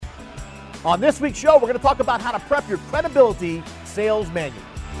On this week's show, we're going to talk about how to prep your credibility sales manual.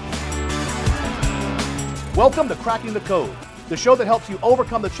 Welcome to Cracking the Code, the show that helps you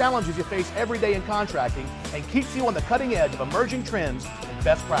overcome the challenges you face every day in contracting and keeps you on the cutting edge of emerging trends and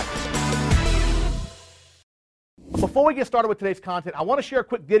best practices. Before we get started with today's content, I want to share a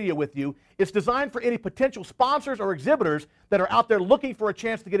quick video with you. It's designed for any potential sponsors or exhibitors that are out there looking for a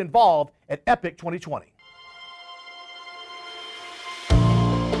chance to get involved at Epic 2020.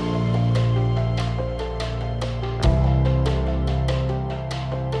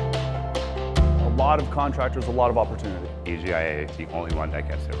 A lot of contractors, a lot of opportunity. EGIA is the only one that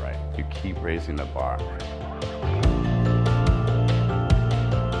gets it right. You keep raising the bar.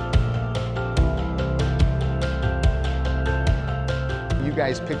 You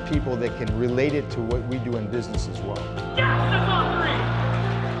guys pick people that can relate it to what we do in business as well. Yes, that's all three.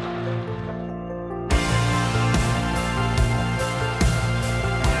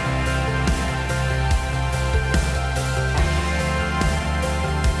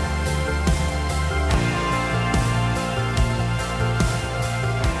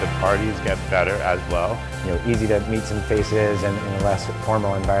 Parties get better as well. You know, easy to meet some faces and in a less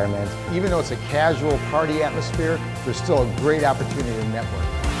formal environment. Even though it's a casual party atmosphere, there's still a great opportunity to network.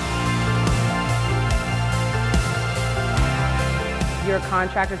 Your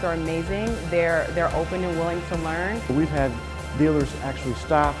contractors are amazing. They're open and willing to learn. We've had dealers actually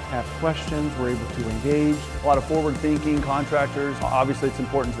stop, have questions, we're able to engage. A lot of forward-thinking contractors. Obviously, it's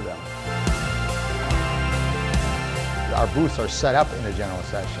important to them. Our booths are set up in a general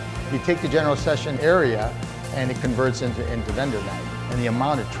session. You take the general session area and it converts into vendor night. And the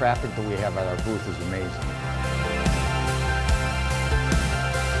amount of traffic that we have at our booth is amazing.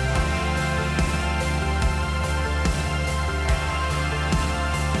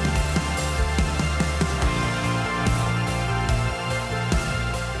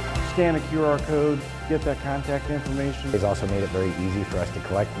 Scan a QR code, get that contact information. It's also made it very easy for us to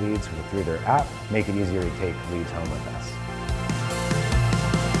collect leads through their app, make it easier to take leads home with us.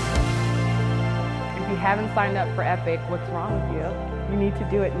 If you haven't signed up for Epic, what's wrong with you? You need to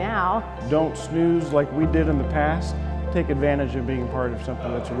do it now. Don't snooze like we did in the past. Take advantage of being part of something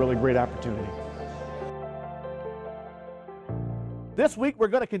that's a really great opportunity. This week, we're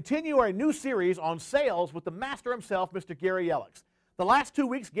going to continue our new series on sales with the master himself, Mr. Gary Ellicks. The last 2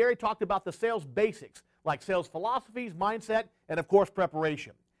 weeks, Gary talked about the sales basics, like sales philosophies, mindset, and of course,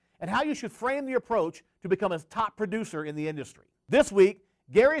 preparation, and how you should frame the approach to become a top producer in the industry. This week,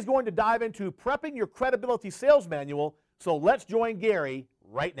 Gary is going to dive into prepping your credibility sales manual, so let's join Gary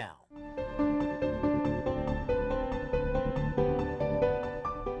right now.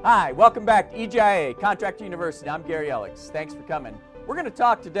 Hi, welcome back to EGIA, Contractor University. I'm Gary Ellicks. Thanks for coming. We're going to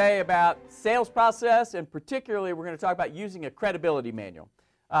talk today about sales process, and particularly we're going to talk about using a credibility manual.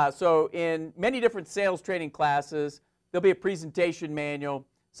 So in many different sales training classes, there'll be a presentation manual,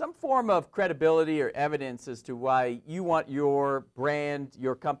 some form of credibility or evidence as to why you want your brand,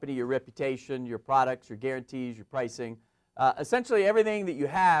 your company, your reputation, your products, your guarantees, your pricing, essentially everything that you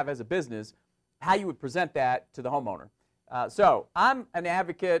have as a business, how you would present that to the homeowner. So I'm an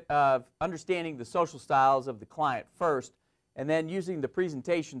advocate of understanding the social styles of the client first, and then using the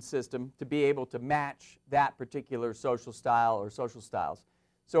presentation system to be able to match that particular social style or social styles.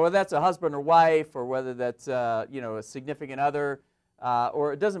 So whether that's a husband or wife, or whether that's you know, a significant other,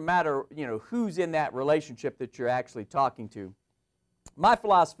 or it doesn't matter, you know, who's in that relationship that you're actually talking to. My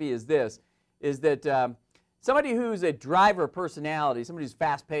philosophy is this, is that somebody who's a driver personality, somebody who's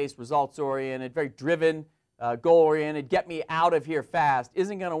fast-paced, results-oriented, very driven, goal-oriented, get me out of here fast,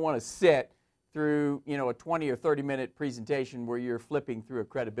 isn't going to want to sit through, you know, a 20 or 30-minute presentation where you're flipping through a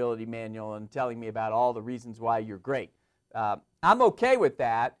credibility manual and telling me about all the reasons why you're great. I'm okay with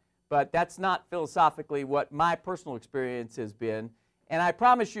that, but that's not philosophically what my personal experience has been. And I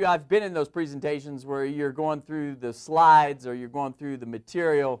promise you, I've been in those presentations where you're going through the slides or you're going through the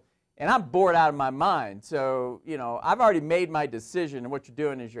material, and I'm bored out of my mind. So, you know, I've already made my decision, and what you're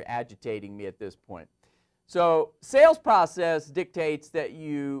doing is you're agitating me at this point. So sales process dictates that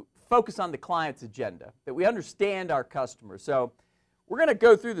you focus on the client's agenda, that we understand our customers. So we're going to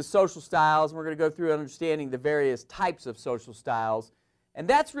go through the social styles, and we're going to go through understanding the various types of social styles. And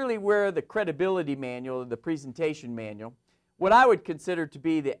that's really where the credibility manual, the presentation manual, what I would consider to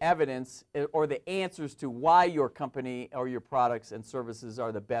be the evidence or the answers to why your company or your products and services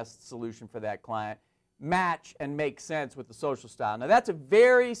are the best solution for that client, match and make sense with the social style. Now that's a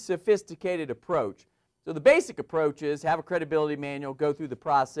very sophisticated approach. So the basic approach is have a credibility manual, go through the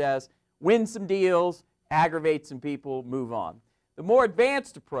process, win some deals, aggravate some people, move on. The more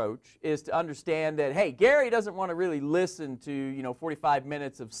advanced approach is to understand that, hey, Gary doesn't want to really listen to, 45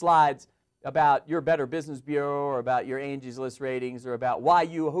 minutes of slides. about your Better Business Bureau or about your Angie's List ratings or about why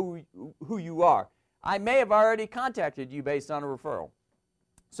who you are. I may have already contacted you based on a referral.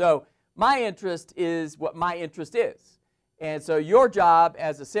 So my interest is what my interest is. And so your job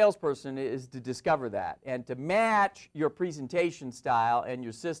as a salesperson is to discover that and to match your presentation style and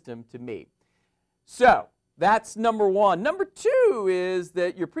your system to me. So that's number one. Number two is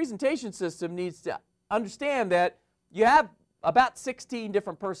that your presentation system needs to understand that you have about 16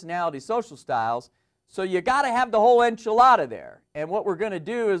 different personality social styles, so you got to have the whole enchilada there. And what we're going to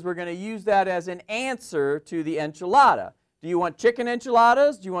do is we're going to use that as an answer to the enchilada. Do you want chicken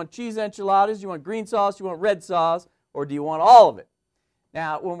enchiladas? Do you want cheese enchiladas? Do you want green sauce? Do you want red sauce? Or do you want all of it?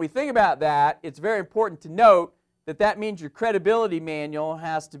 Now, when we think about that, it's very important to note that that means your credibility manual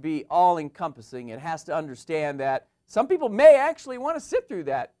has to be all-encompassing. It has to understand that some people may actually want to sit through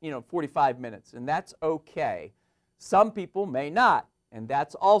that, 45 minutes, and that's okay. Some people may not, and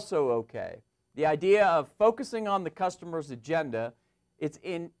that's also okay. The idea of focusing on the customer's agenda, it's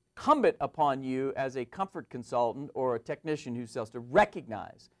incumbent upon you as a comfort consultant or a technician who sells to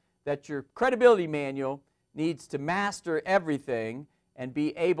recognize that your credibility manual needs to master everything and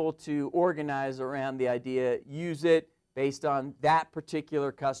be able to organize around the idea, use it based on that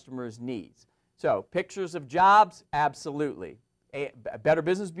particular customer's needs. So, pictures of jobs, absolutely. A Better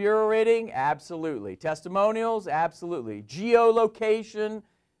Business Bureau rating, absolutely. Testimonials, absolutely. Geolocation,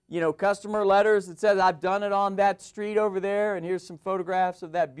 customer letters that says, I've done it on that street over there, and here's some photographs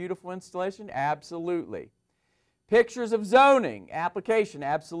of that beautiful installation, absolutely. Pictures of zoning, application,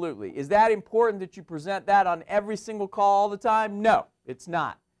 absolutely. Is that important that you present that on every single call all the time? No, it's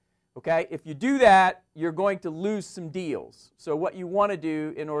not. Okay? If you do that, you're going to lose some deals. So what you want to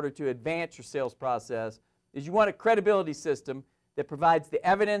do in order to advance your sales process is you want a credibility system that provides the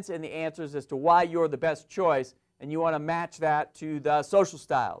evidence and the answers as to why you're the best choice, and you want to match that to the social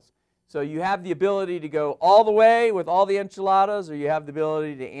styles. So you have the ability to go all the way with all the enchiladas, or you have the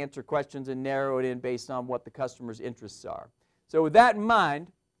ability to answer questions and narrow it in based on what the customer's interests are. So with that in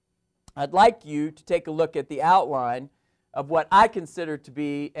mind, I'd like you to take a look at the outline of what I consider to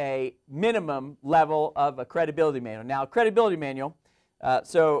be a minimum level of a credibility manual. Now, a credibility manual, I'm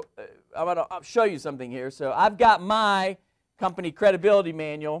going to show you something here. So I've got my company credibility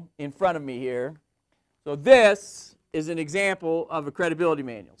manual in front of me here. So this is an example of a credibility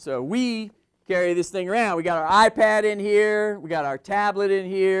manual. So we carry this thing around. We got our iPad in here, we got our tablet in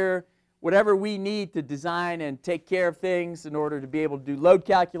here, whatever we need to design and take care of things in order to be able to do load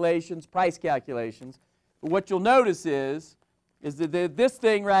calculations, price calculations. But what you'll notice is that this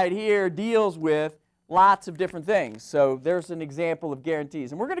thing right here deals with lots of different things. So there's an example of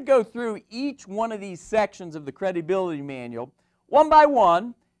guarantees. And we're going to go through each one of these sections of the credibility manual one by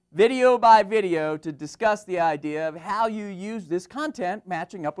one, video by video, to discuss the idea of how you use this content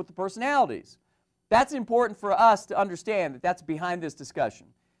matching up with the personalities. That's important for us to understand that that's behind this discussion.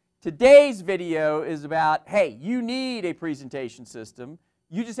 Today's video is about, hey, you need a presentation system.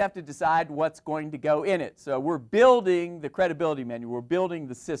 You just have to decide what's going to go in it. So we're building the credibility manual. We're building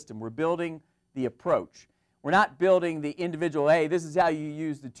the system. We're building the approach. We're not building the individual, hey, this is how you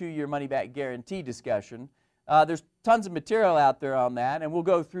use the 2-year money-back guarantee discussion. There's tons of material out there on that, and we'll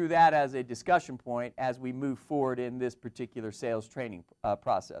go through that as a discussion point as we move forward in this particular sales training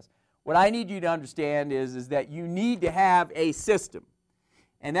process. What I need you to understand is that you need to have a system,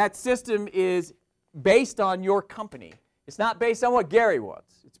 and that system is based on your company. It's not based on what Gary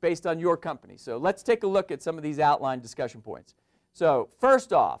wants. It's based on your company. So let's take a look at some of these outlined discussion points. So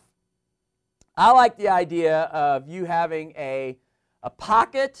first off, I like the idea of you having a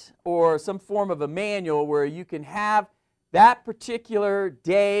pocket or some form of a manual where you can have that particular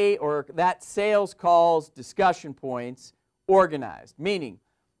day or that sales call's discussion points organized, meaning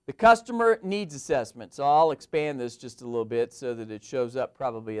the customer needs assessment. So I'll expand this just a little bit so that it shows up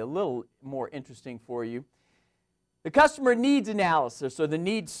probably a little more interesting for you. The customer needs analysis, or the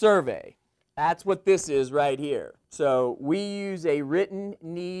needs survey. That's what this is right here. So we use a written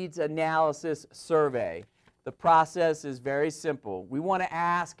needs analysis survey. The process is very simple. We want to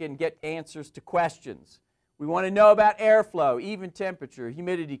ask and get answers to questions. We want to know about airflow, even temperature,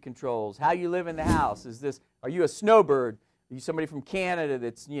 humidity controls, how you live in the house. Are you a snowbird? Are you somebody from Canada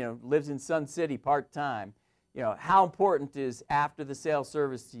that's, lives in Sun City part-time? How important is after the sale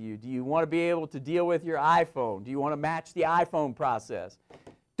service to you? Do you want to be able to deal with your iPhone? Do you want to match the iPhone process?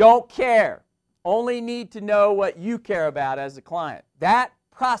 Don't care. Only need to know what you care about as a client. That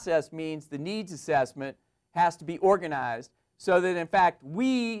process means the needs assessment has to be organized so that, in fact,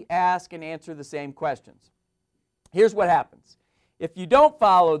 we ask and answer the same questions. Here's what happens. If you don't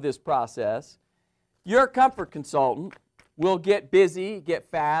follow this process, your comfort consultant we'll get busy, get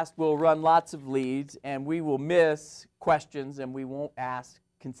fast, we'll run lots of leads, and we will miss questions, and we won't ask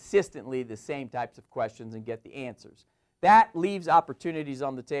consistently the same types of questions and get the answers. That leaves opportunities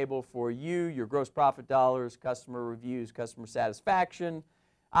on the table for you, your gross profit dollars, customer reviews, customer satisfaction,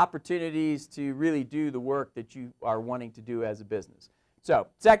 opportunities to really do the work that you are wanting to do as a business. So,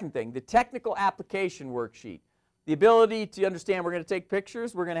 second thing, the technical application worksheet. The ability to understand, we're going to take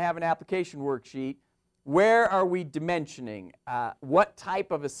pictures, we're going to have an application worksheet. Where are we dimensioning? What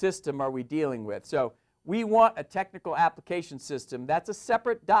type of a system are we dealing with? So, we want a technical application system. That's a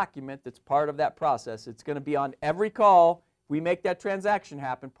separate document that's part of that process. It's going to be on every call. We make that transaction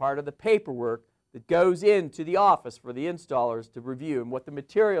happen, part of the paperwork that goes into the office for the installers to review. And what the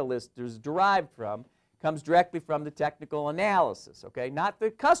material list is derived from comes directly from the technical analysis, okay? Not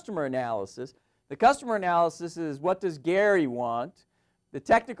the customer analysis. The customer analysis is what does Gary want? The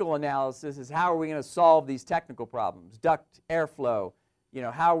technical analysis is how are we going to solve these technical problems? Duct, airflow, you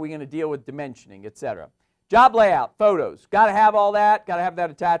know, how are we going to deal with dimensioning, etc. Job layout, photos. Got to have all that. Got to have that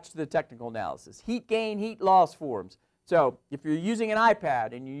attached to the technical analysis. Heat gain, heat loss forms. So if you're using an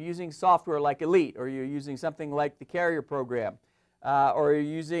iPad and you're using software like Elite, or you're using something like the Carrier program, or you're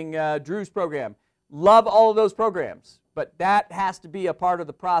using Drew's program, love all of those programs. But that has to be a part of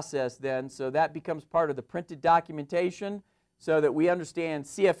the process then, so that becomes part of the printed documentation so that we understand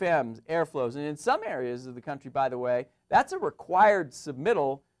CFMs, airflows. And in some areas of the country, by the way, that's a required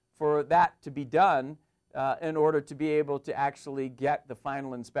submittal for that to be done in order to be able to actually get the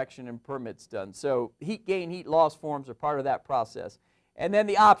final inspection and permits done. So heat gain, heat loss forms are part of that process. And then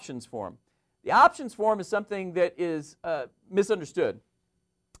the options form. The options form is something that is misunderstood.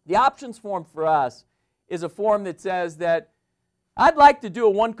 The options form for us is a form that says that I'd like to do a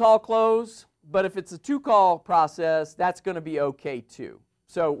one-call close, but if it's a two-call process, that's going to be okay too.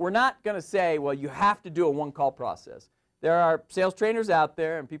 So we're not going to say, well, you have to do a one-call process. There are sales trainers out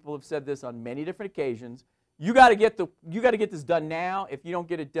there, and people have said this on many different occasions. You got to get this done now. If you don't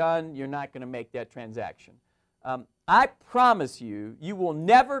get it done, you're not going to make that transaction. I promise you, you will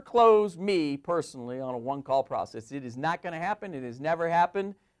never close me personally on a one-call process. It is not going to happen. It has never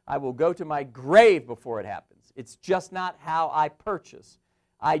happened. I will go to my grave before it happens. It's just not how I purchase.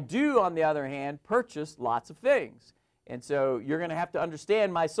 I do, on the other hand, purchase lots of things. And so you're going to have to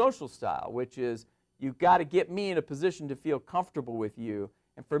understand my social style, which is you've got to get me in a position to feel comfortable with you.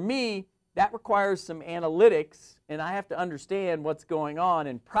 And for me, that requires some analytics, and I have to understand what's going on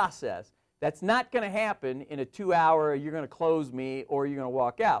and process. That's not going to happen in a 2-hour, you're going to close me or you're going to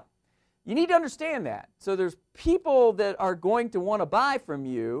walk out. You need to understand that. So there's people that are going to want to buy from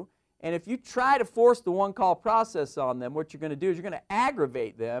you, and if you try to force the one-call process on them, what you're going to do is you're going to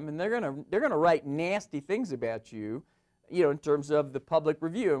aggravate them, and they're going to write nasty things about you, in terms of the public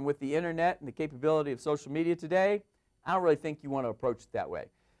review. And with the internet and the capability of social media today, I don't really think you want to approach it that way.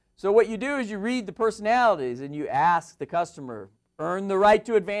 So what you do is you read the personalities and you ask the customer, earn the right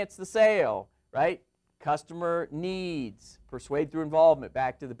to advance the sale, right? Customer needs, persuade through involvement,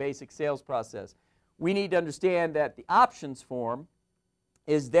 back to the basic sales process. We need to understand that the options form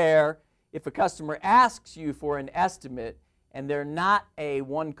is there if a customer asks you for an estimate and they're not a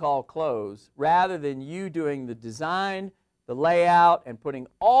one-call close, rather than you doing the design, the layout, and putting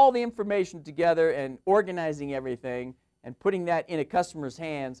all the information together and organizing everything and putting that in a customer's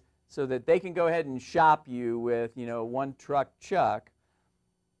hands so that they can go ahead and shop you with, one truck Chuck.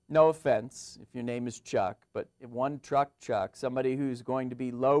 No offense if your name is Chuck, but one truck Chuck, somebody who's going to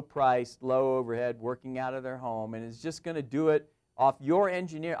be low priced, low overhead, working out of their home, and is just going to do it off your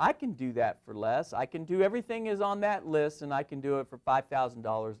engineer. I can do that for less. I can do everything is on that list, and I can do it for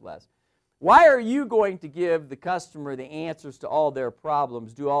 $5,000 less. Why are you going to give the customer the answers to all their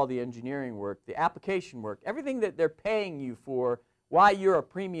problems, do all the engineering work, the application work, everything that they're paying you for, why you're a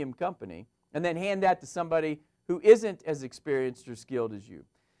premium company, and then hand that to somebody who isn't as experienced or skilled as you?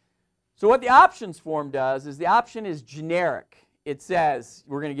 So what the options form does is the option is generic. It says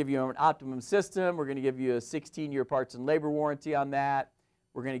we're going to give you an optimum system, we're going to give you a 16-year parts and labor warranty on that,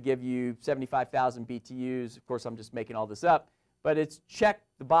 we're going to give you 75,000 BTUs. Of course, I'm just making all this up, but it's check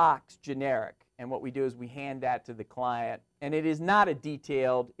the box generic. And what we do is we hand that to the client. And it is not a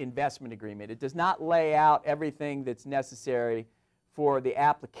detailed investment agreement. It does not lay out everything that's necessary for the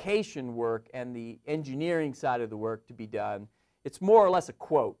application work and the engineering side of the work to be done. It's more or less a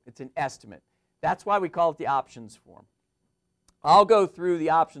quote. It's an estimate. That's why we call it the options form. I'll go through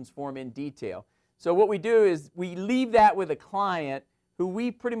the options form in detail. So what we do is we leave that with a client who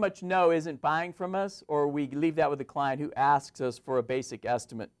we pretty much know isn't buying from us, or we leave that with a client who asks us for a basic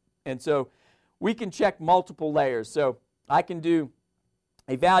estimate. And so we can check multiple layers. So I can do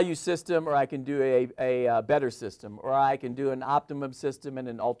a value system, or I can do a better system, or I can do an optimum system and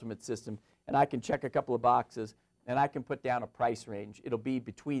an ultimate system, and I can check a couple of boxes, and I can put down a price range. It'll be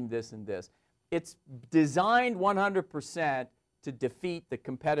between this and this. It's designed 100% to defeat the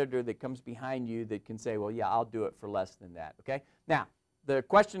competitor that comes behind you that can say, well, yeah, I'll do it for less than that, okay? Now, the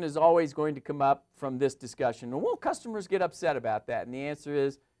question is always going to come up from this discussion, well, will customers get upset about that? And the answer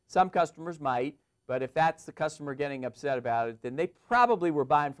is some customers might, but if that's the customer getting upset about it, then they probably were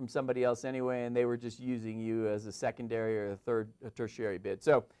buying from somebody else anyway, and they were just using you as a secondary or a tertiary bid.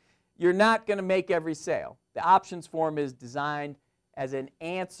 So you're not going to make every sale. The options form is designed as an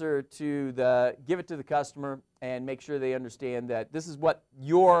answer to give it to the customer and make sure they understand that this is what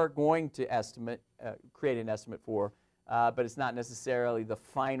you're going to create an estimate for, but it's not necessarily the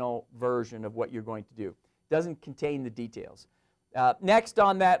final version of what you're going to do. It doesn't contain the details. Next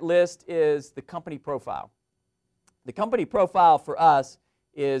on that list is the company profile. The company profile for us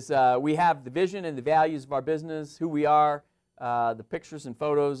is we have the vision and the values of our business, who we are, the pictures and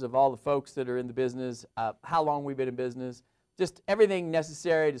photos of all the folks that are in the business, how long we've been in business, just everything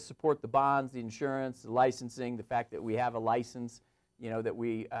necessary to support the bonds, the insurance, the licensing, the fact that we have a license, that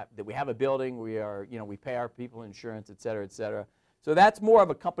we have a building, we pay our people insurance, et cetera, et cetera. So that's more of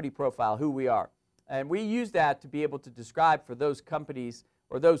a company profile, who we are. And we use that to be able to describe for those companies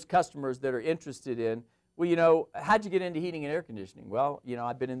or those customers that are interested in, well, how'd you get into heating and air conditioning? Well,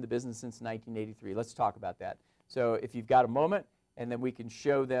 I've been in the business since 1983. Let's talk about that. So if you've got a moment, and then we can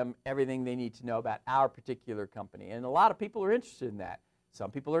show them everything they need to know about our particular company. And a lot of people are interested in that. Some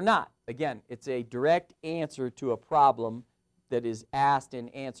people are not. Again, it's a direct answer to a problem that is asked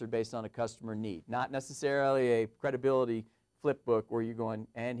and answered based on a customer need, not necessarily a credibility flip book where you're going,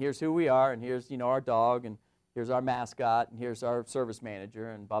 and here's who we are, and here's our dog, and here's our mascot, and here's our service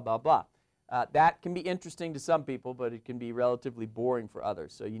manager, and blah, blah, blah. That can be interesting to some people, but it can be relatively boring for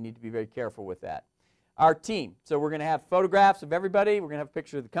others, so you need to be very careful with that. Our team. So we're going to have photographs of everybody. We're going to have a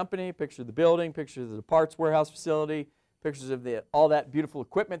picture of the company, a picture of the building, pictures of the parts warehouse facility, pictures of all that beautiful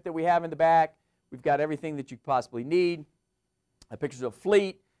equipment that we have in the back. We've got everything that you could possibly need. Pictures of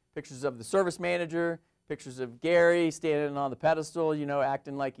fleet, pictures of the service manager, pictures of Gary standing on the pedestal,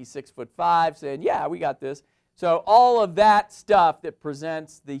 acting like he's 6'5", saying, yeah, we got this. So all of that stuff that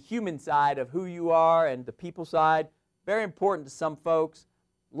presents the human side of who you are and the people side, very important to some folks.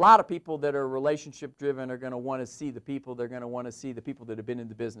 A lot of people that are relationship driven are going to want to see the people. They're going to want to see the people that have been in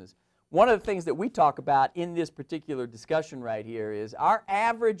the business. One of the things that we talk about in this particular discussion right here is our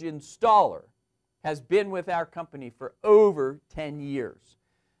average installer has been with our company for over 10 years.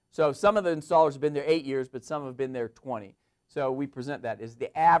 So some of the installers have been there 8 years, but some have been there 20. So we present that as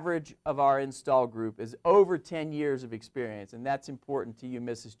the average of our install group is over 10 years of experience, and that's important to you,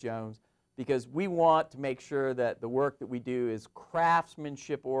 Mrs. Jones, because we want to make sure that the work that we do is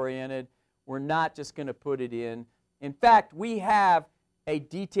craftsmanship oriented. We're not just going to put it in. In fact, we have a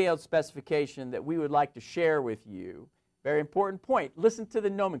detailed specification that we would like to share with you. Very important point. Listen to the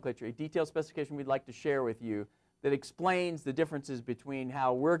nomenclature. A detailed specification we'd like to share with you that explains the differences between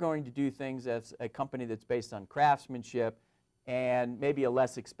how we're going to do things as a company that's based on craftsmanship and maybe a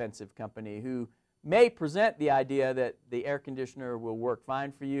less expensive company who may present the idea that the air conditioner will work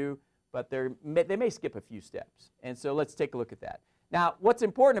fine for you, but they may skip a few steps. And so let's take a look at that. Now, what's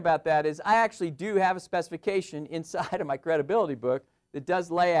important about that is I actually do have a specification inside of my credibility book that does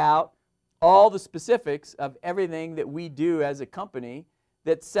lay out all the specifics of everything that we do as a company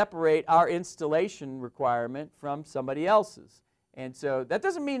that separate our installation requirement from somebody else's. And so that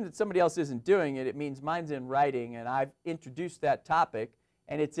doesn't mean that somebody else isn't doing it. It means mine's in writing, and I've introduced that topic,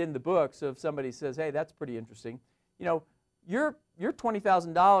 and it's in the book. So if somebody says, hey, that's pretty interesting, you're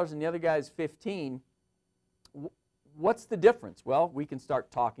 $20,000 and the other guy's $15,000. What's the difference? Well, we can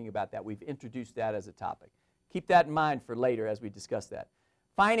start talking about that. We've introduced that as a topic. Keep that in mind for later as we discuss that.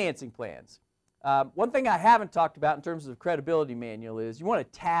 Financing plans. One thing I haven't talked about in terms of the credibility manual is you want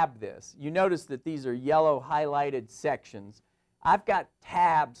to tab this. You notice that these are yellow highlighted sections. I've got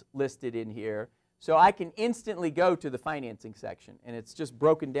tabs listed in here, so I can instantly go to the financing section, and it's just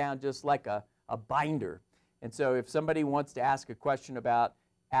broken down just like a binder. And so if somebody wants to ask a question about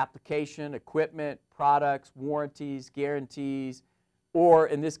application, equipment, products, warranties, guarantees, or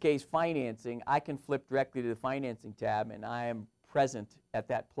in this case financing, I can flip directly to the financing tab and I am present at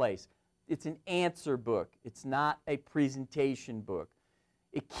that place. It's an answer book. It's not a presentation book.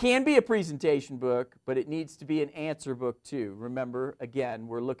 It can be a presentation book, but it needs to be an answer book too. Remember, again,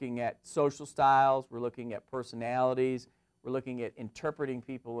 we're looking at social styles, we're looking at personalities, we're looking at interpreting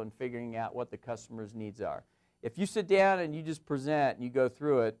people and figuring out what the customer's needs are. If you sit down and you just present and you go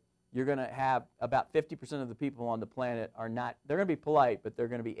through it, you're going to have about 50% of the people on the planet are not, they're going to be polite, but they're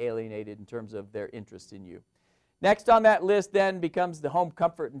going to be alienated in terms of their interest in you. Next on that list then becomes the home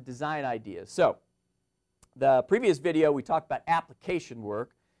comfort and design ideas. So the previous video we talked about application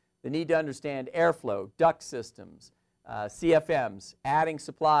work, the need to understand airflow, duct systems, CFMs, adding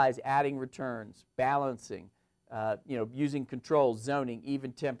supplies, adding returns, balancing, using controls, zoning,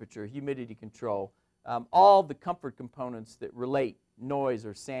 even temperature, humidity control, all the comfort components that relate, noise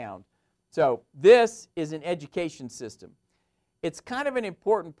or sound. So this is an education system. It's kind of an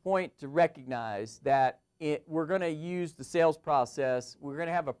important point to recognize that we're going to use the sales process. We're going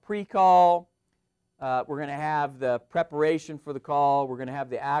to have a pre-call. We're going to have the preparation for the call. We're going to have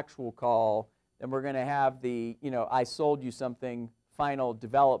the actual call. And we're going to have the, I sold you something final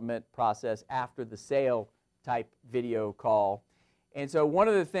development process after the sale type video call. And so one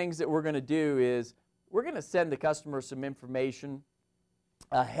of the things that we're going to do is we're going to send the customer some information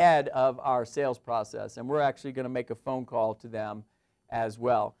ahead of our sales process. And we're actually going to make a phone call to them as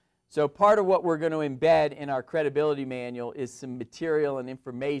well. So part of what we're going to embed in our credibility manual is some material and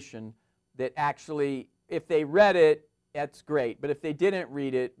information that actually, if they read it, that's great. But if they didn't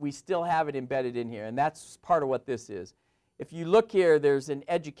read it, we still have it embedded in here. And that's part of what this is. If you look here, there's an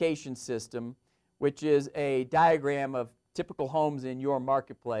education system, which is a diagram of typical homes in your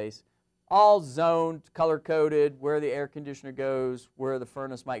marketplace, all zoned, color-coded, where the air conditioner goes, where the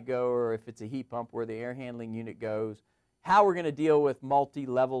furnace might go, or if it's a heat pump, where the air handling unit goes, how we're going to deal with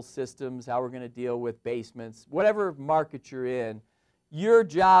multi-level systems, how we're going to deal with basements, whatever market you're in. Your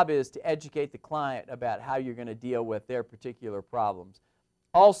job is to educate the client about how you're going to deal with their particular problems.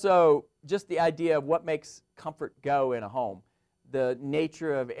 Also, just the idea of what makes comfort go in a home, the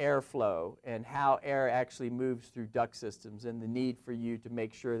nature of airflow and how air actually moves through duct systems, and the need for you to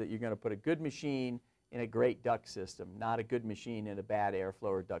make sure that you're going to put a good machine in a great duct system, not a good machine in a bad airflow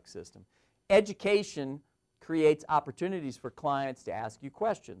or duct system. Education creates opportunities for clients to ask you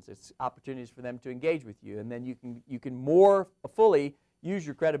questions. It's opportunities for them to engage with you, and then you can more fully use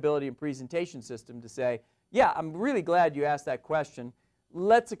your credibility and presentation system to say, yeah, I'm really glad you asked that question.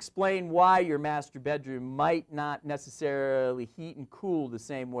 Let's explain why your master bedroom might not necessarily heat and cool the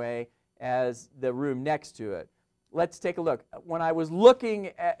same way as the room next to it. Let's take a look. When I was looking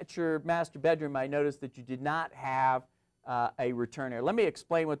at your master bedroom, I noticed that you did not have a return air. Let me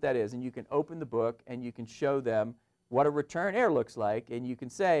explain what that is. And you can open the book and you can show them what a return air looks like. And you can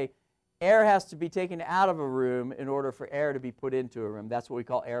say, air has to be taken out of a room in order for air to be put into a room. That's what we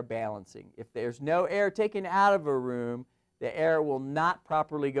call air balancing. If there's no air taken out of a room, the air will not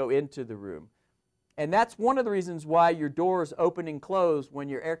properly go into the room. And that's one of the reasons why your doors open and close when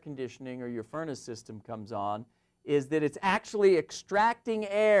your air conditioning or your furnace system comes on, is that it's actually extracting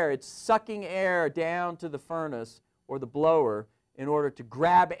air. It's sucking air down to the furnace or the blower in order to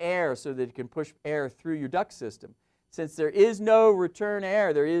grab air so that it can push air through your duct system. Since there is no return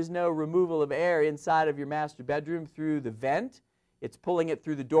air, there is no removal of air inside of your master bedroom through the vent, it's pulling it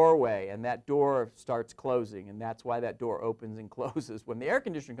through the doorway, and that door starts closing, and that's why that door opens and closes when the air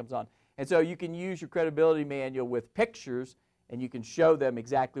conditioner comes on. And so you can use your credibility manual with pictures, and you can show them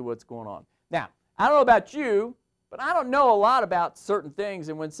exactly what's going on. Now, I don't know about you, but I don't know a lot about certain things,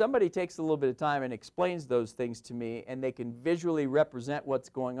 and when somebody takes a little bit of time and explains those things to me, and they can visually represent what's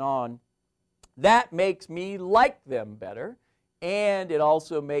going on, that makes me like them better, and it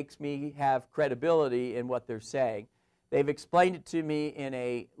also makes me have credibility in what they're saying. They've explained it to me in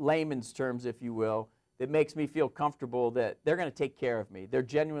a layman's terms, if you will, that makes me feel comfortable that they're going to take care of me. They're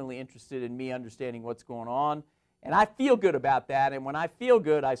genuinely interested in me understanding what's going on, and I feel good about that, and when I feel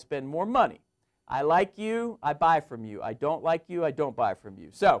good, I spend more money. I like you, I buy from you. I don't like you, I don't buy from you.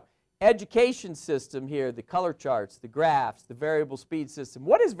 So, education system here, the color charts, the graphs, the variable speed system.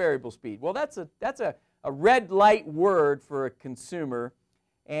 What is variable speed? Well, that's a red light word for a consumer,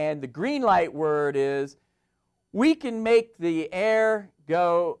 and the green light word is we can make the air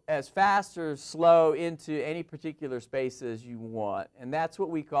go as fast or slow into any particular space as you want, and that's what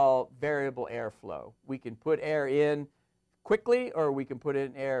we call variable airflow. We can put air in quickly, or we can put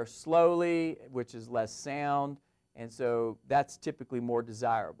in air slowly, which is less sound, and so that's typically more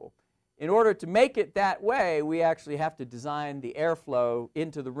desirable. In order to make it that way, we actually have to design the airflow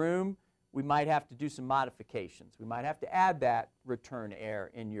into the room. We might have to do some modifications. We might have to add that return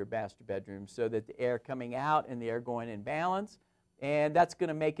air in your master bedroom so that the air coming out and the air going in balance, and that's going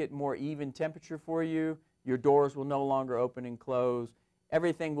to make it more even temperature for you. Your doors will no longer open and close.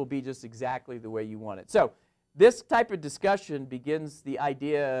 Everything will be just exactly the way you want it. So this type of discussion begins the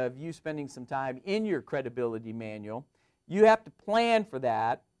idea of you spending some time in your credibility manual. You have to plan for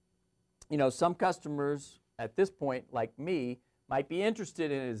that. You know, some customers at this point, like me, might be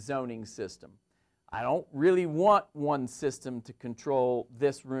interested in a zoning system. I don't really want one system to control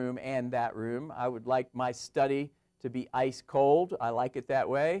this room and that room. I would like my study to be ice cold. I like it that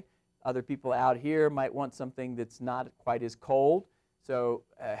way. Other people out here might want something that's not quite as cold. So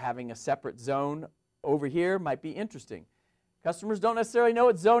having a separate zone over here might be interesting. Customers don't necessarily know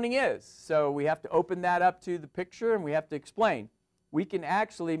what zoning is, so we have to open that up to the picture and we have to explain. We can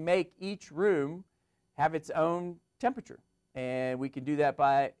actually make each room have its own temperature, and we can do that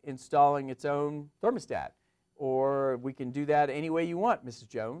by installing its own thermostat, or we can do that any way you want, Mrs.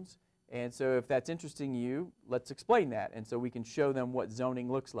 Jones. And so if that's interesting to you, let's explain that, and so we can show them what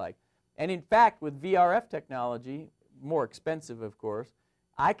zoning looks like. And in fact, with VRF technology, more expensive of course,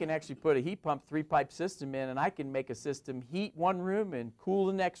 I can actually put a heat pump 3-pipe system in, and I can make a system heat one room and cool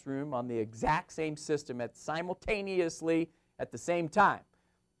the next room on the exact same system simultaneously at the same time.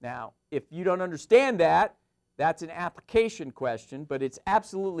 Now, if you don't understand that, that's an application question, but it's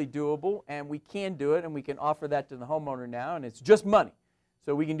absolutely doable, and we can do it, and we can offer that to the homeowner now, and it's just money.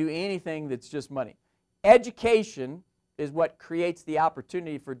 So we can do anything that's just money. Education is what creates the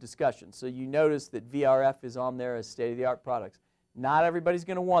opportunity for discussion. So you notice that VRF is on there as state-of-the-art products. Not everybody's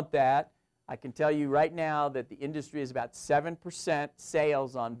going to want that. I can tell you right now that the industry is about 7%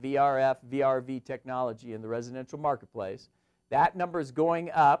 sales on VRF, VRV technology in the residential marketplace. That number is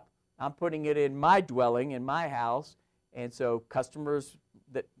going up. I'm putting it in my dwelling, in my house, and so customers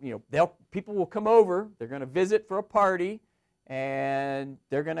that, people will come over, they're going to visit for a party, and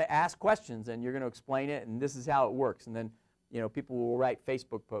they're going to ask questions, and you're going to explain it, and this is how it works. And then, people will write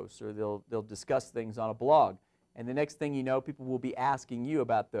Facebook posts, or they'll discuss things on a blog. And the next thing you know, people will be asking you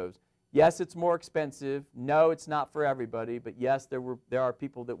about those. Yes, it's more expensive. No, it's not for everybody. But yes, there are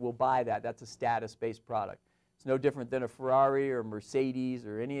people that will buy that. That's a status-based product. It's no different than a Ferrari or Mercedes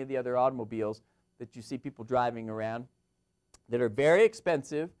or any of the other automobiles that you see people driving around that are very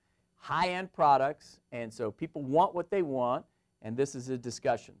expensive, high-end products. And so people want what they want, and this is a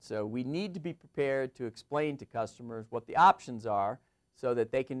discussion. So we need to be prepared to explain to customers what the options are, so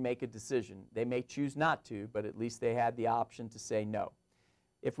that they can make a decision. They may choose not to, but at least they had the option to say no.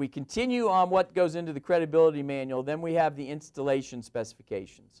 If we continue on what goes into the credibility manual, then we have the installation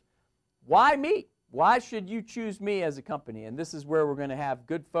specifications. Why me? Why should you choose me as a company? And this is where we're going to have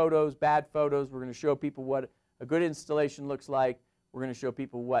good photos, bad photos. We're going to show people what a good installation looks like. We're going to show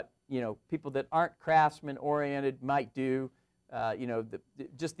people what people that aren't craftsman-oriented might do.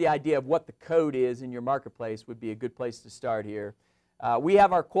 Just the idea of what the code is in your marketplace would be a good place to start here. We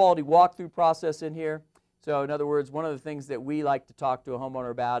have our quality walkthrough process in here. So in other words, one of the things that we like to talk to a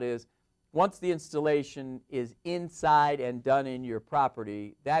homeowner about is once the installation is inside and done in your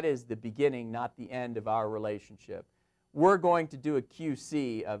property, that is the beginning, not the end of our relationship. We're going to do a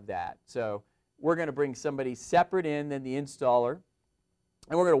QC of that. So we're going to bring somebody separate in than the installer,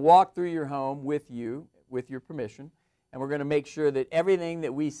 and we're going to walk through your home with you, with your permission, and we're going to make sure that everything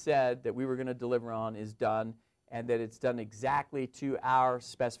that we said that we were going to deliver on is done, and that it's done exactly to our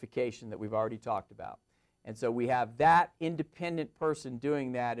specification that we've already talked about. And so we have that independent person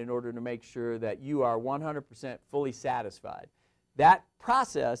doing that in order to make sure that you are 100% fully satisfied. That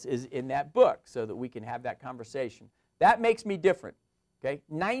process is in that book so that we can have that conversation. That makes me different. Okay?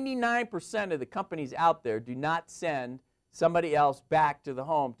 99% of the companies out there do not send somebody else back to the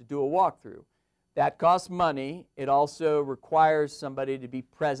home to do a walkthrough. That costs money. It also requires somebody to be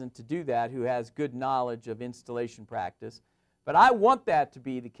present to do that who has good knowledge of installation practice. But I want that to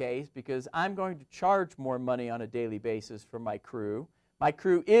be the case because I'm going to charge more money on a daily basis for my crew. My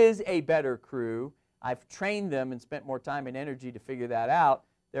crew is a better crew. I've trained them and spent more time and energy to figure that out.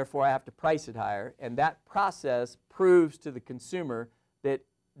 Therefore, I have to price it higher. And that process proves to the consumer that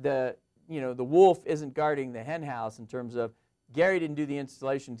the wolf isn't guarding the hen house in terms of Gary didn't do the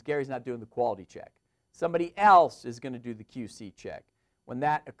installations, Gary's not doing the quality check. Somebody else is going to do the QC check. When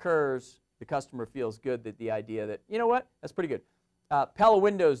that occurs, the customer feels good that the idea that, you know what, that's pretty good. Pella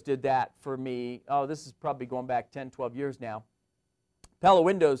Windows did that for me. Oh, this is probably going back 10, 12 years now. Pella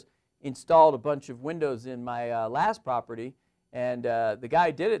Windows installed a bunch of windows in my last property, and the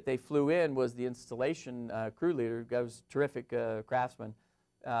guy who did it, they flew in, was the installation crew leader. The guy was a terrific craftsman.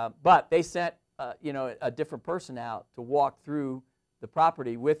 But they sent a different person out to walk through the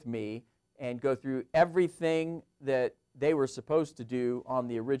property with me and go through everything that they were supposed to do on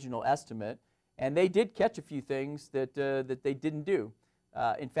the original estimate, and they did catch a few things that they didn't do.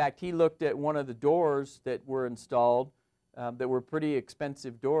 In fact, he looked at one of the doors that were installed that were pretty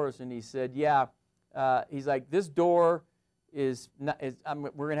expensive doors, and he said, yeah, he's like, this door is not,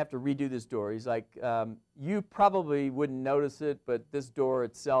 we're going to have to redo this door. He's like, you probably wouldn't notice it, but this door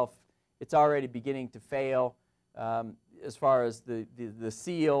itself, it's already beginning to fail. as far as the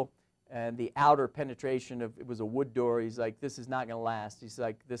seal and the outer penetration of, it was a wood door. He's like, this is not going to last. He's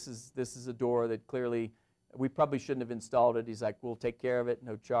like, this is a door that clearly we probably shouldn't have installed it. He's like, we'll take care of it,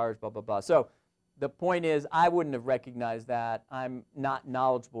 no charge, blah, blah, blah. So the point is, I wouldn't have recognized that. I'm not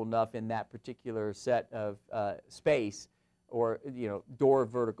knowledgeable enough in that particular set of space or door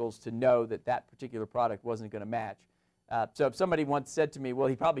verticals to know that that particular product wasn't going to match. So if somebody once said to me, well,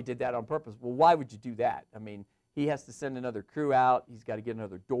 he probably did that on purpose. Well, why would you do that? I mean, he has to send another crew out. He's got to get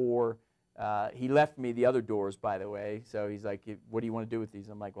another door. He left me the other doors, by the way. So he's like, what do you want to do with these?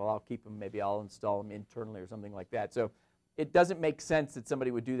 I'm like, well, I'll keep them. Maybe I'll install them internally or something like that. So it doesn't make sense that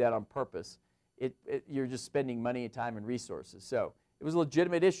somebody would do that on purpose. You're just spending money and time and resources. So it was a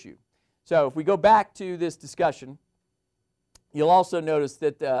legitimate issue. So if we go back to this discussion, you'll also notice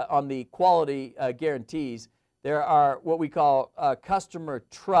that on the quality guarantees, there are what we call customer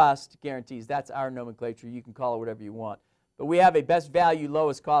trust guarantees. That's our nomenclature. You can call it whatever you want. But we have a best value,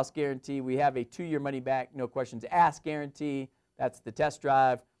 lowest cost guarantee. We have a 2-year money back, no questions asked guarantee. That's the test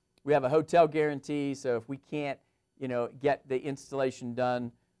drive. We have a hotel guarantee. So if we can't, get the installation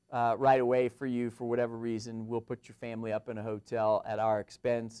done right away for you for whatever reason, we'll put your family up in a hotel at our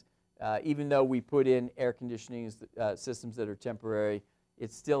expense. Even though we put in air conditioning systems that are temporary,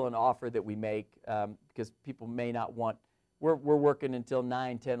 it's still an offer that we make because people may not want, we're working until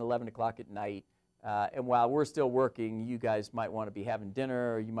 9, 10, 11 o'clock at night. And while we're still working, you guys might want to be having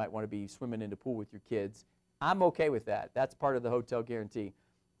dinner or you might want to be swimming in the pool with your kids. I'm okay with that. That's part of the hotel guarantee.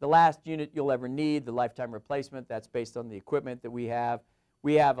 The last unit you'll ever need, the lifetime replacement, that's based on the equipment that we have.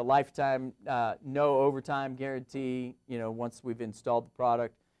 We have a lifetime no overtime guarantee, once we've installed the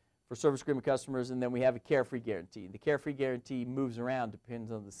product for service agreement customers, and then we have a carefree guarantee. The carefree guarantee moves around,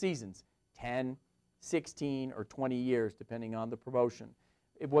 depends on the seasons, 10, 16, or 20 years, depending on the promotion.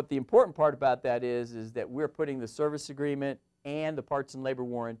 What the important part about that is that we're putting the service agreement and the parts and labor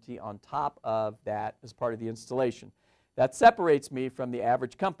warranty on top of that as part of the installation. That separates me from the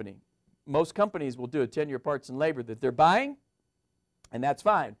average company. Most companies will do a 10-year parts and labor that they're buying, and that's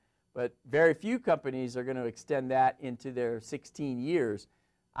fine. But very few companies are going to extend that into their 16 years.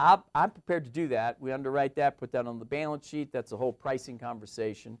 I'm prepared to do that. We underwrite that, put that on the balance sheet. That's a whole pricing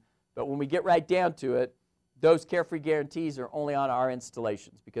conversation. But when we get right down to it, those carefree guarantees are only on our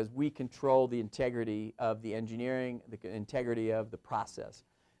installations because we control the integrity of the engineering, the integrity of the process.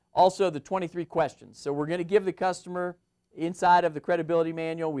 Also, the 23 questions. So we're going to give the customer, inside of the credibility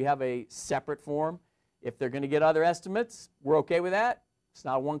manual, we have a separate form. If they're going to get other estimates, we're okay with that. It's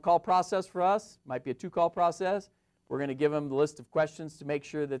not a one-call process for us. It might be a two-call process. We're going to give them the list of questions to make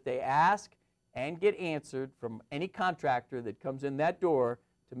sure that they ask and get answered from any contractor that comes in that door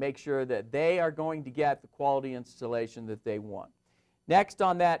to make sure that they are going to get the quality installation that they want. Next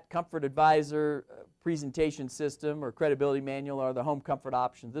on that Comfort Advisor presentation system or credibility manual are the home comfort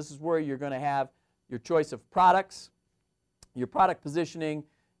options. This is where you're going to have your choice of products, your product positioning.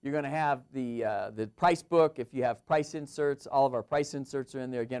 You're going to have the price book. If you have price inserts, all of our price inserts are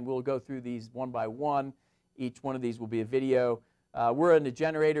in there. Again, we'll go through these one by one. Each one of these will be a video. We're in the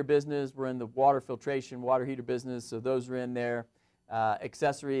generator business. We're in the water filtration, water heater business, so those are in there.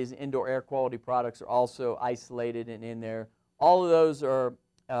 Accessories, indoor air quality products are also isolated and in there. All of those are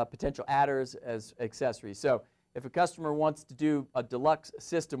potential adders as accessories. So if a customer wants to do a deluxe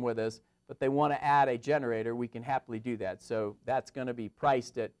system with us, but they want to add a generator, we can happily do that. So that's going to be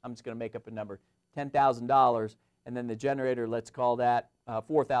priced at, I'm just going to make up a number, $10,000, and then the generator, let's call that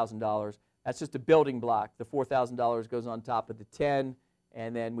 $4,000. That's just a building block. The $4,000 goes on top of the 10,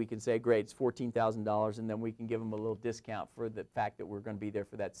 and then we can say, great, it's $14,000, and then we can give them a little discount for the fact that we're going to be there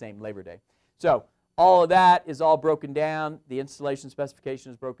for that same Labor Day. So all of that is all broken down. The installation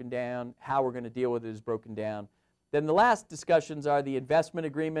specification is broken down. How we're going to deal with it is broken down. Then the last discussions are the investment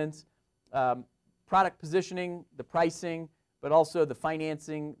agreements, product positioning, the pricing, but also the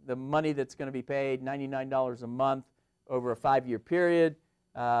financing, the money that's going to be paid, $99 a month over a 5-year period.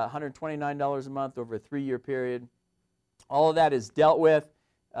 $129 a month over a 3-year period. All of that is dealt with.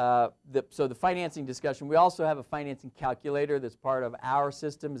 So the financing discussion, we also have a financing calculator that's part of our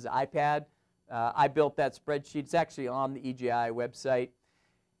system, is iPad. I built that spreadsheet. It's actually on the EGI website.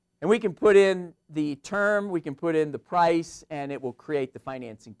 And we can put in the term, we can put in the price, and it will create the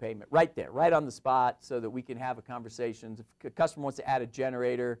financing payment right there, right on the spot, so that we can have a conversation. If a customer wants to add a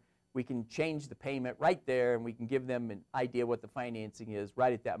generator, we can change the payment right there, and we can give them an idea what the financing is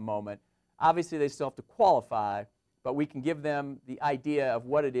right at that moment. Obviously, they still have to qualify, but we can give them the idea of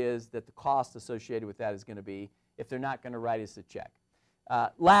what it is that the cost associated with that is going to be if they're not going to write us a check.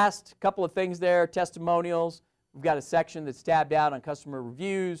 Last couple of things there, testimonials. We've got a section that's tabbed out on customer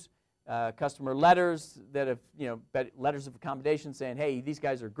reviews. customer letters that have, letters of accommodation saying, hey, these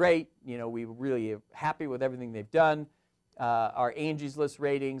guys are great. We really are happy with everything they've done. Our Angie's List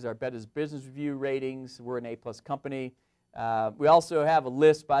ratings, our Better Business Review ratings. We're an A+ company. We also have a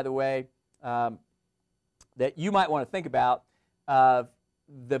list, by the way, that you might want to think about of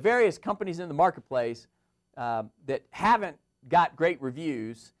the various companies in the marketplace that haven't got great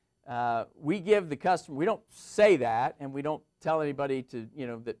reviews. We give the customer, we don't say that, and we don't tell anybody to,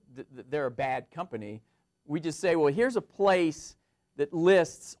 that they're a bad company. We just say, well, here's a place that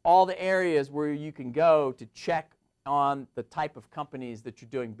lists all the areas where you can go to check on the type of companies that you're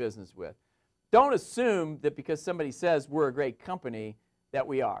doing business with. Don't assume that because somebody says we're a great company that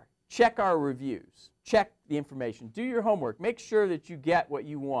we are. Check our reviews. Check the information. Do your homework. Make sure that you get what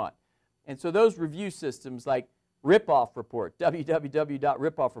you want. And so those review systems like Ripoff Report,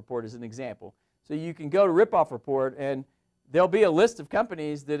 www.ripoff report is an example. So you can go to Ripoff Report and there'll be a list of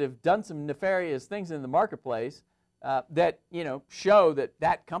companies that have done some nefarious things in the marketplace that show that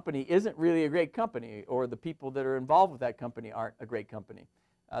that company isn't really a great company, or the people that are involved with that company aren't a great company.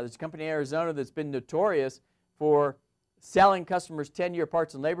 There's a company in Arizona that's been notorious for selling customers 10-year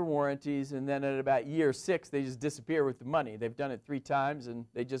parts and labor warranties, and then at about year 6 they just disappear with the money. They've done it 3 times and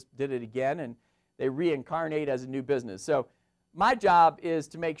they just did it again, and they reincarnate as a new business. So my job is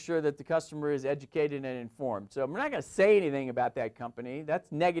to make sure that the customer is educated and informed. So I'm not going to say anything about that company.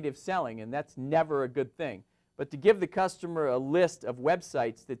 That's negative selling, and that's never a good thing. But to give the customer a list of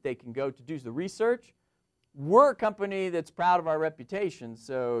websites that they can go to do the research, we're a company that's proud of our reputation.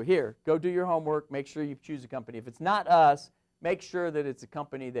 So here, go do your homework. Make sure you choose a company. If it's not us, make sure that it's a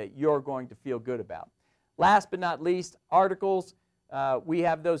company that you're going to feel good about. Last but not least, articles. We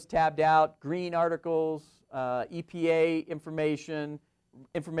have those tabbed out. Green articles, EPA information,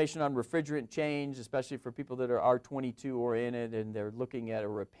 information on refrigerant change, especially for people that are R22 oriented and they're looking at a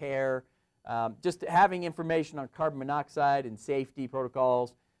repair. Just having information on carbon monoxide and safety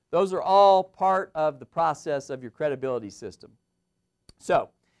protocols. Those are all part of the process of your credibility system. So,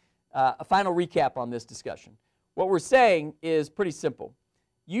 a final recap on this discussion. What we're saying is pretty simple.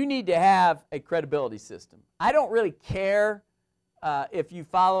 You need to have a credibility system. I don't really care if you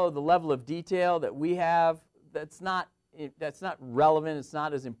follow the level of detail that we have. That's not relevant. It's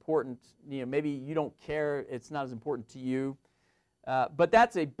not as important. Maybe you don't care. It's not as important to you. But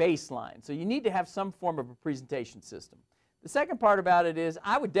that's a baseline. So you need to have some form of a presentation system. The second part about it is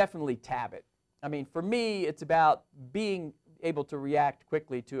I would definitely tab it. I mean, for me, it's about being able to react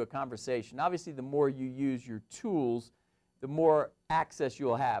quickly to a conversation. Obviously, the more you use your tools, the more access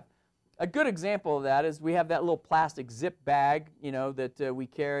you'll have. A good example of that is we have that little plastic zip bag, that we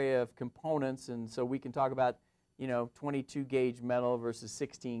carry of components, and so we can talk about, 22 gauge metal versus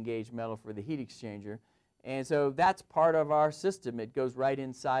 16 gauge metal for the heat exchanger. And so that's part of our system. It goes right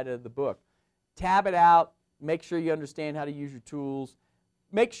inside of the book. Tab it out. Make sure you understand how to use your tools.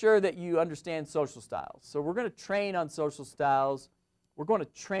 Make sure that you understand social styles. So we're going to train on social styles. We're going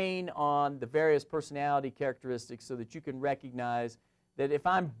to train on the various personality characteristics so that you can recognize that if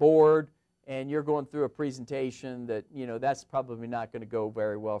I'm bored and you're going through a presentation that, that's probably not going to go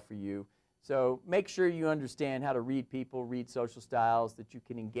very well for you. So make sure you understand how to read people, read social styles, that you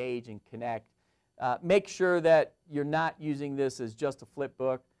can engage and connect. Make sure that you're not using this as just a flip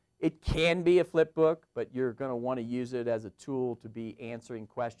book. It can be a flip book, but you're going to want to use it as a tool to be answering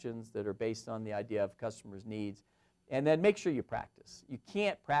questions that are based on the idea of customers' needs. And then make sure you practice. You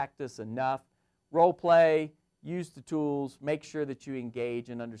can't practice enough. Role play, use the tools, make sure that you engage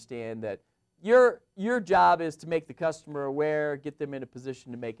and understand that your job is to make the customer aware, get them in a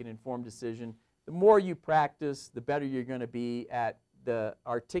position to make an informed decision. The more you practice, the better you're going to be at the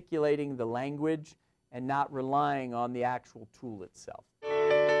articulating the language and not relying on the actual tool itself.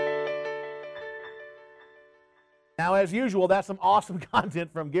 Now, as usual, that's some awesome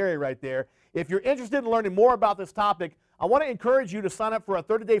content from Gary right there. If you're interested in learning more about this topic, I want to encourage you to sign up for a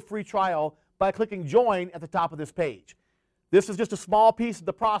 30-day free trial by clicking Join at the top of this page. This is just a small piece of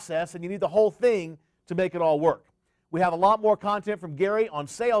the process, and you need the whole thing to make it all work. We have a lot more content from Gary on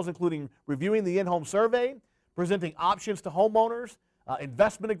sales, including reviewing the in-home survey, presenting options to homeowners,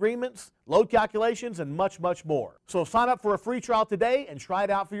 investment agreements, load calculations, and much, much more. So sign up for a free trial today and try it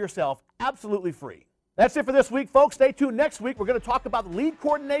out for yourself, absolutely free. That's it for this week, folks. Stay tuned next week. We're going to talk about the lead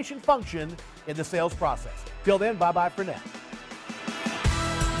coordination function in the sales process. Till then, bye-bye for now.